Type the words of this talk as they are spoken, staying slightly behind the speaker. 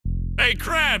Hey,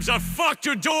 Krabs, I fucked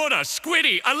your daughter.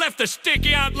 Squiddy, I left the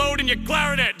sticky out load in your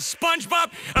clarinet. SpongeBob,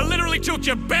 I literally took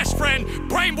your best friend,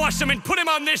 brainwashed him, and put him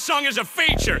on this song as a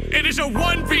feature. It is a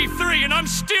 1v3, and I'm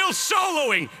still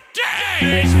soloing. Dang!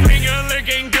 This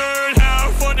finger-licking girl, how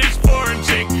fun is foreign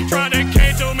chick. Trying to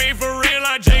cancel me for real,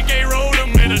 I JK rolled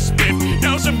him in a spit.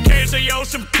 Now some cancer, yo,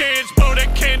 some kids, blow the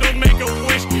candle, make a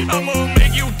wish. I'm gonna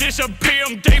make you disappear,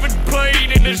 I'm David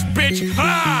Blaine in this bitch.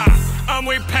 I'm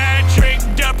with Patrick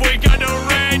Dup, we got the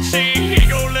red sheet. He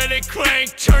gon' let it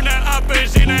clank, turn the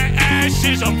uppers into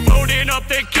ashes. I'm folding up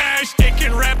the cash stick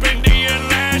and wrapping the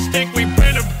elastic. We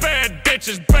been a bad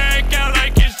bitches back out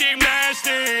like it's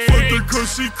gymnastics. Fuck the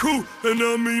cause she cool, and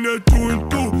I mean that through and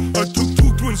through. I took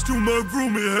 2 twins to my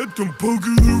room and had them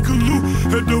boogaloo-galoo.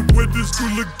 Had to wet this to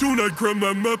lagoon, I grabbed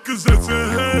my mouth cause that's a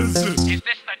hazard. Is this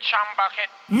the chum bucket?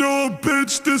 No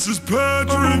bitch, this is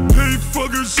Patrick. Pig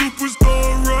fucker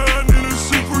superstar, riding in a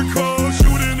supercar,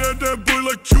 shooting at that boy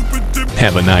like Cupid dip.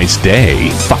 Have a nice day.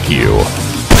 Fuck you.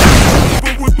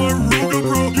 But with my Ruger,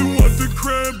 bro, you want the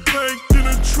crab bank,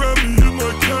 didn't trap me, hit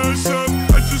my cash out.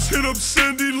 I just hit up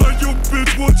Sandy like, yo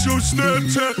bitch, what's your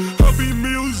Snapchat? Happy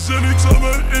meals, Xanax,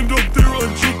 I'ma end up there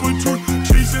on Jupiter.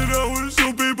 Chasing hours,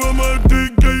 so babe, on my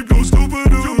dick game, go stupid.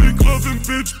 You be gloving,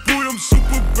 bitch, boy, I'm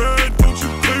super bad, don't you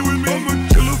play with me. I'ma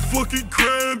kill a fucking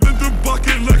crab in the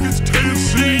bucket like it's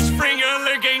KFC. This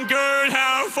finger-licking girl,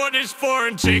 how fun is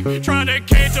foreign chick. Trying to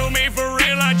cancel me for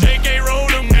real, I JK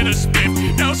rolled him in a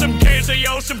spit. Now some cancer,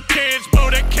 yo, some kids, blow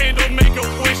the candle, make a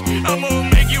wish. I'm gonna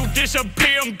make you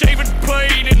disappear, I'm David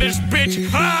Blaine in this bitch.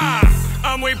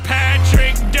 I'm with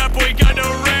Patrick Dup, we got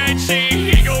the red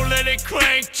sheet. He gon' let it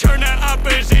clank, turn the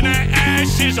uppers into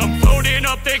ashes. I'm folding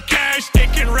up the cash stick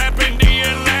and wrapping the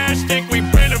elastic. We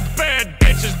been a bad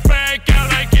bitches back out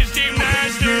like it's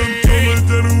gymnastics. I'm taller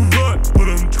than a rut, but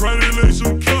I'm trying to lay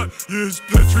some cut. Yeah, it's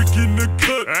Patrick in the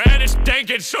cut. And it's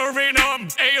dank and serving up.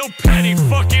 Ayo, Patty,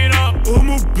 fuck it up. I'm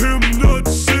a pimp, not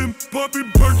simp.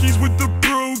 Popping perkies with the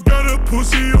bro. Got a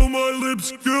pussy on my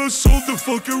lips. Yeah, sold the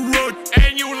fucking rock.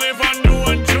 And you live on New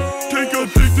One too. Think I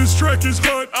think this track is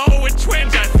hot. Oh, with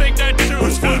twins, I think that too.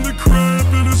 Let's find the crab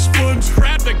in a sponge.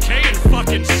 Grab the K and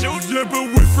fucking suit. Yeah, but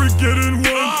we're forgetting one.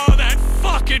 Oh, that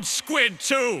fucking squid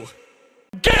too.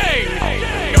 Gang!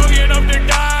 Young enough to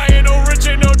die and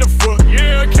original to fuck.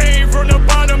 Yeah, I came from the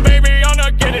bottom, baby, I'm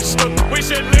not getting stuck. We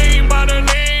should lean by the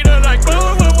leader like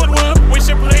whoa, whoa, whoa, whoa. We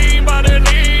should lean by the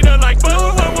leader like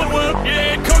whoa, whoa, whoa, whoa.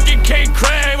 Yeah, cooking cake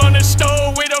crab on the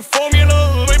stove with a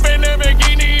formula. Whipping a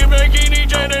bikini,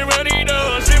 getting ready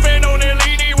to sipping on the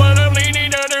leany while I'm leaning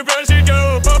down the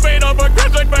passenger. Pumping up a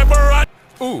crust like pepperoni.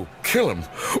 Ooh, kill him.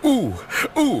 Ooh,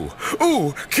 ooh,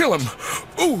 ooh, kill him.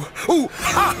 Ooh, ooh,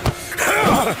 ha!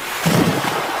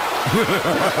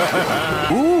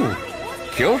 Ooh,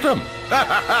 killed him.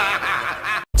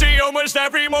 See almost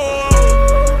every more.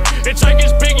 It's like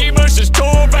it's Biggie versus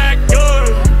Tupac.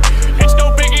 It's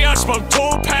no Biggie, I smoke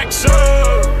Tupac,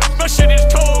 sir. My shit is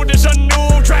cold, it's a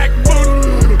new track.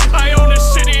 I own the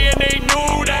city and they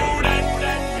knew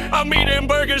that. I'm eating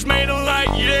burgers made of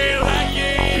light,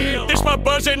 yeah. This my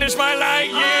buzz and this my light,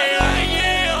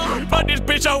 yeah. But this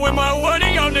bitch out with my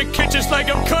woody on the kitchen's like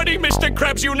I'm cutting. Mr.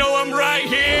 Krabs, you know I'm right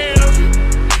here.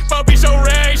 Puppy so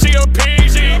racy, a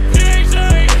peasy.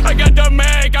 I got the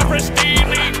mag, I press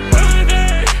delete.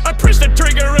 I press the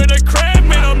trigger of the crab,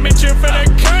 man, I'm itching for the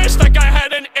curse like I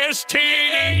had an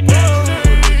STD.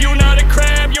 You not a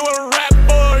crab, you a rap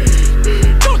boy.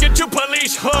 Talking to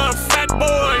police, fat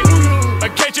boy. I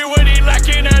catch you when he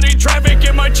lacking at the traffic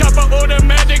in my chopper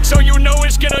automatic, so you know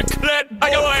it's gonna clap.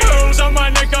 I got pearls on my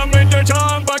neck, I'm in the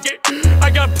tongue bucket. I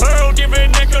got pearl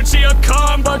giving neck, let's see a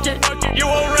calm bucket. You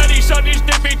already saw these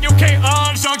dipping, you can't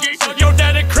unsunk it. Yo,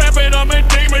 daddy crap it, I'm a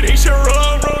demon, he should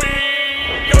run,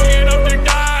 young enough to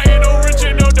die and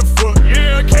original to fuck.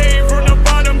 Yeah, I came from the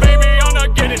bottom, baby, I'm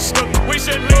not getting stuck. We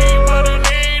should lean by the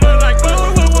leader like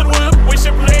whoa, whoa, whoa, whoa. We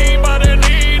should lean by the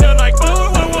leader like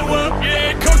whoa, whoa, whoa, whoa.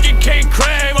 Yeah, cooking cake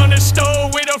crab on the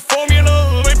stove with a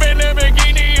formula. Whipping a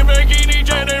bikini,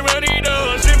 getting ready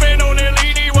to sipping on the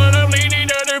leany while I'm leaning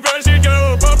down the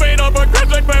passenger. Pumping up a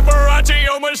crust like paparazzi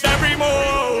almost every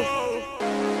more.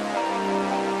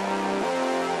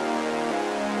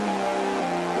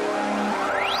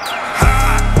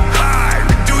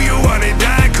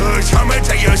 I'ma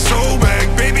take your soul back,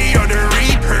 baby, on the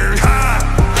reaper.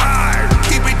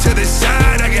 Keep it to the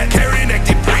side. I got Karen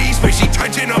acting priest, but she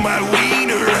touching on my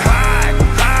wiener.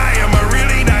 I'm a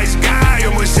really nice guy.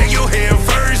 I'ma say your hand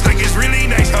first, like it's really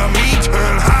nice to meet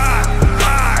her.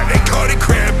 They call it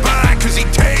crab pie, cause he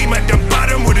came at the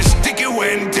bottom with a stick, it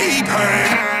went deeper.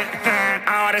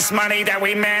 All this money that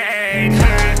we made,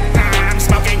 I'm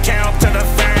smoking kelp to the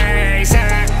face.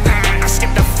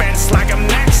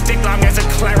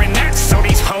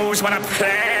 just wanna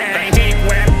play. Deep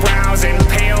web browsing,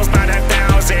 pills by the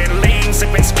thousand. Lean,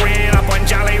 sipping, squid up on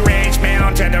Jolly Ranch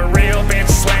Mountain. The real bitch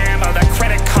slam of the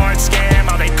credit card scam.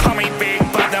 Oh, they call me Big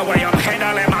Butt the way I'm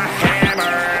handling my hammer.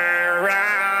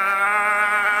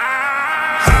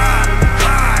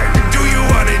 Do you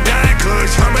wanna die?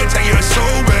 Cause I'ma take your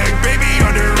soul back, baby,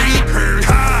 on the reaper.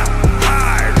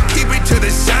 Keep it to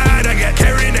the side. I got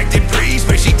Karen acting priest,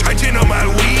 but she touching on my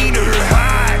wiener.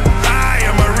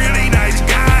 I'm a really nice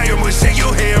guy. I'ma say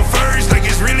your hand first, like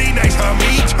it's really nice how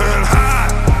me turn.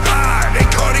 They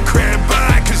call it crab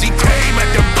pie, cause he came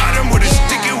at the bottom with a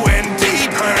stick it went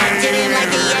deep. Did him like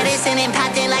the Edison and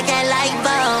popped it like a light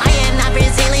bulb. I am not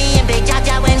Brazilian, big chop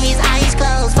chop when his eyes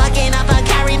closed. Fucking up on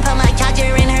Karen, put my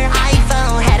charger in her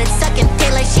iPhone. Had it sucking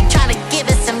dick like she tryna give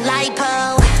us some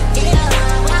lipo.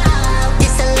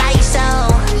 It's a light show.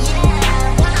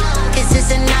 This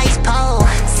is a nice pole.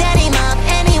 Set him up,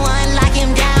 anyone lock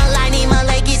him down. Line him up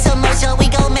like he's some more, so we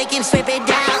gon' make him strip it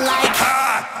down like.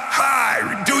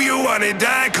 Do you wanna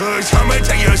die? Cause I'ma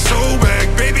take your soul back,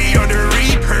 baby, on the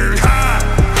reaper.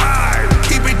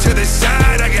 Keep it to the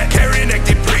side. I got Karen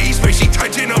acting priest, but she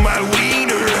touching on my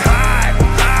wiener.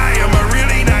 I'm a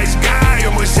really nice guy.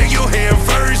 I'ma say your hand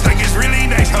first, like it's really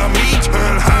nice how me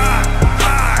turn.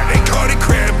 They call it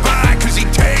crab pie, cause he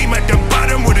came at the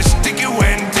bottom with a stick it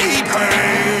went deep.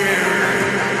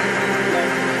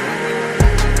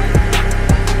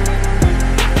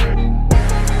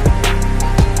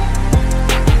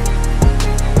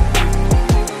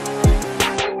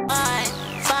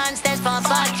 Fun stands for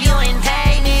fuck you and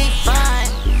pay me. Fun,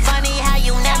 funny how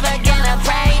you never gonna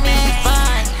pay me.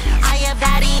 Fun, I have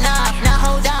had enough. Now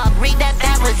hold up, read that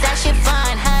backwards. That shit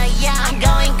fun, huh? Yeah, I'm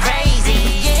going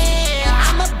crazy. Yeah,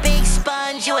 I'm a big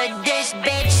sponge, you a dish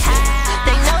bitch.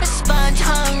 They know the sponge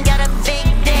hung, got a big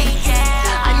dick.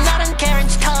 I'm not on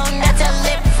Karen's tongue, that's a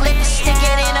lip flip. Stick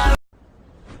it in a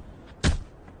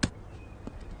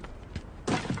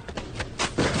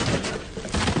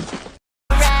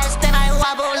rest, then I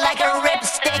wobble like a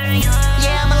ripstick.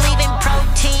 Yeah, I'm leaving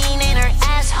protein in her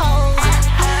asshole. I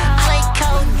like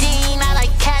codeine, I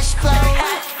like cash flow.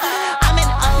 I'm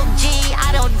an OG,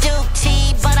 I don't do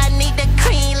tea, but I need the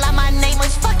cream like my name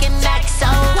was fucking Maxo.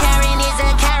 Karen is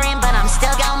a Karen, but I'm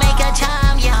still gonna make a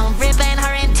charm. Yeah, I'm ripping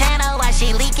her antenna while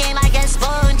she leaking like a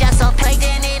spoon. Just so plugged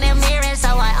in the mirror,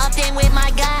 so I upped in with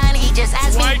my gun. He just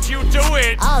asked me, Why'd you do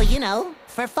it? oh, you know,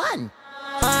 for fun.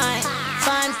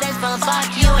 Fun stands for fuck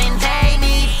you and pay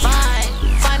me. Fun,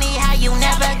 funny how you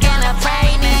never gonna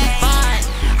pay me. Fun,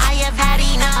 I have had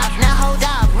enough. Now hold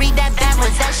up, read that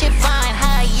backwards. That shit fun,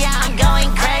 huh? Yeah, I'm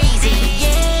going crazy.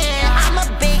 Yeah, I'm a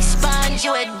big sponge,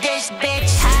 you a dish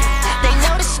bitch. They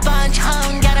know the sponge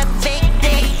hung, got a big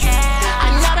dick.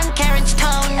 I'm not on Karen's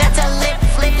tongue, that's a lip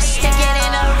flip. Stick it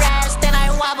in a rest, then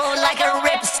I wobble like a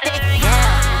ripstick.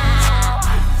 Yeah,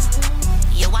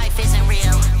 your wife isn't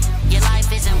real. Your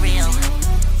life isn't real.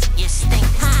 You stink.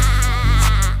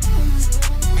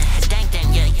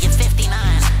 Dang, you're 59.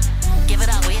 Give it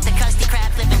up, we hit the Krusty Krab,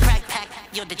 flipping crack pack.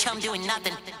 You're the chum doing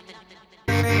nothing.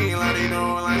 Don't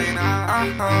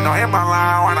hit my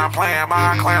line when I'm playing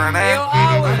my clarinet.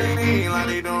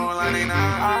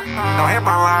 Don't hit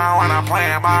my line when I'm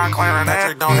playing my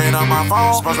clarinet. Don't hit up my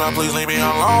phone. SpongeBob, please leave me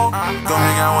alone. Go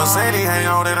hang out with Sadie, hang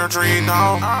out in her tree,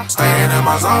 no. Staying in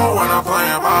my zone when I'm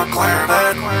playing my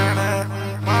clarinet.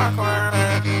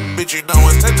 Bitch, you know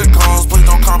it's tentacles. Please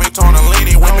don't call me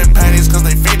tortellini. Women patties cause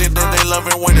they feed it, then they love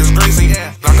it when it's greasy.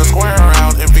 Knock a square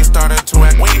out if he started to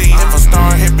act weenie. If a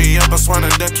star hit me up, I swear to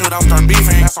death, dude, I'll start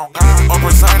beefing. That's on God. Or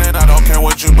presided, I don't care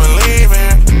what you believe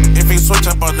in. If he switch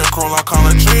up on the crew, I'll call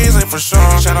it treason for sure.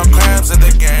 Shadow crabs in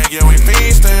the gang, yeah, we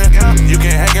feasting. You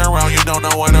can hang around, you don't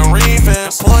know what a reef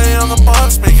is. Employee on the bug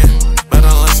speaking,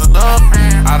 better listen up.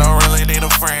 I don't really need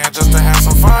a friend just to have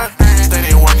some fun.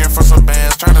 Steady working for some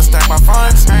bands, trying to stack my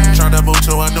funds. Trying to move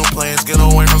to a new place, get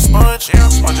away from Sponge.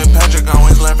 Sponge and Patrick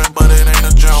always laughing, but it ain't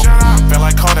a joke. Feel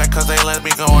like Kodak cause they let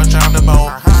me go and drive the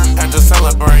boat. Had to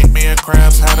celebrate, me and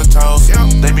Krabs had a toast.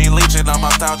 They be leeching on my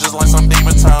style just like some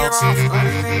demon toads.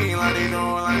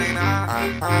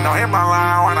 Don't hit my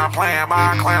line when I'm playing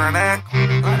my clarinet.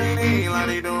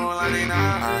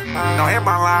 Don't hit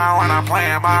my line when I'm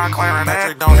playing my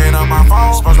clarinet. Don't hit up my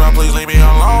phone. SpongeBob, please leave me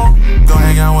alone. Go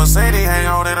hang out with Sadie, hang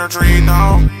out in her tree,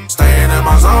 no. Staying in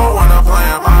my zone when I'm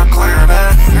playing my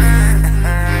clarinet.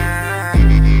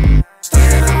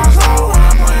 Staying in my zone when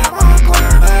I'm playing my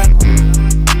clarinet.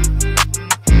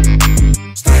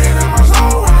 Staying in my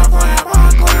zone when I'm playing my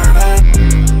clarinet.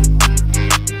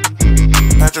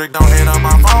 Patrick, don't hit up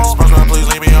my phone. SpongeBob, please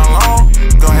leave me alone.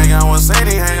 Go hang out with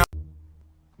Sadie, hang out.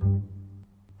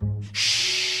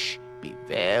 Shh, be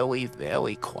very very,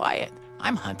 very quiet.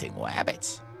 I'm hunting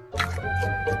rabbits.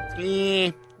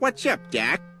 What's up,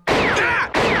 Doc?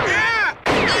 Oh,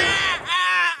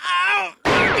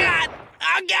 God!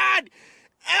 Oh, God!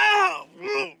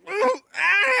 Oh!